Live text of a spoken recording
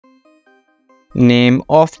Name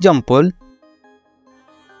of Jumpol.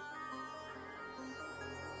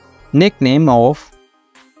 Nickname of.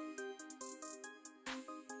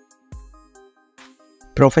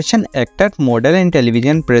 Profession: actor, model and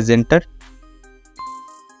television presenter.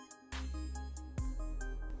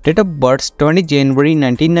 Date of birth: 20 January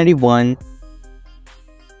 1991.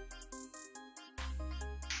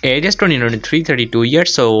 Age is 2023, 32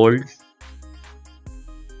 years old.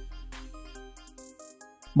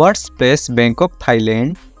 Birthplace: Bangkok,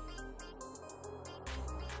 Thailand.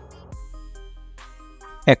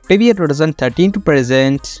 Active year: 2013 to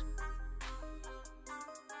present.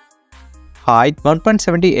 Height: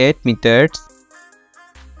 1.78 meters.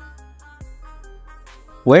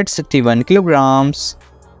 Weight: 61 kilograms.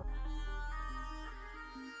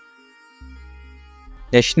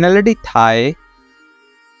 Nationality: Thai.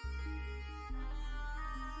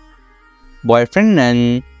 Boyfriend: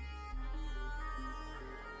 none.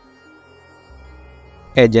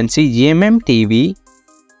 Agency: GMM TV.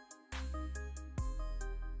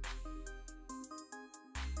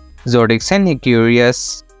 Zodiac sign: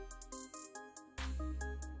 Aquarius.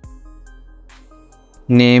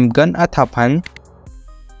 Name: gun Atthaphan.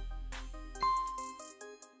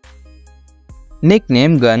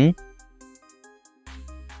 Nickname: gun.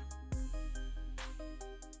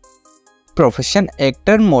 Profession: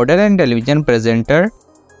 actor, model and television presenter.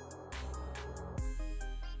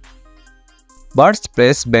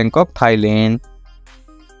 Birthplace: Bangkok, Thailand.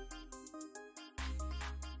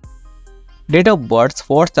 Date of birth: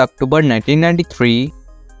 4th October 1993.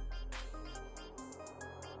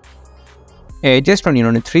 Age is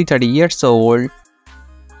 2023, 30 years old.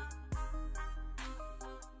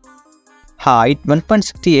 Height: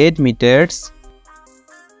 1.68 meters.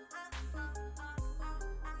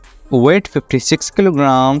 Weight: 56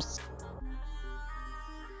 kilograms.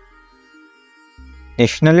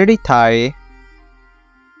 Nationality: Thai.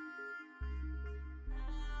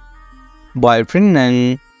 Boyfriend: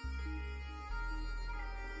 none.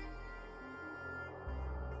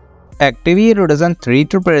 Active year: 2003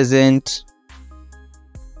 to present.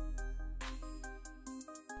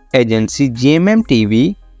 Agency: GMM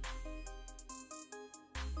TV.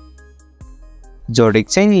 Zodiac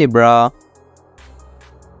sign: Libra.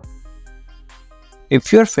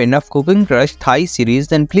 If you are a fan of Cooking Crush Thai series,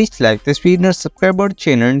 then please like this video and subscribe our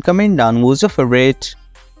channel and comment down who's your favorite.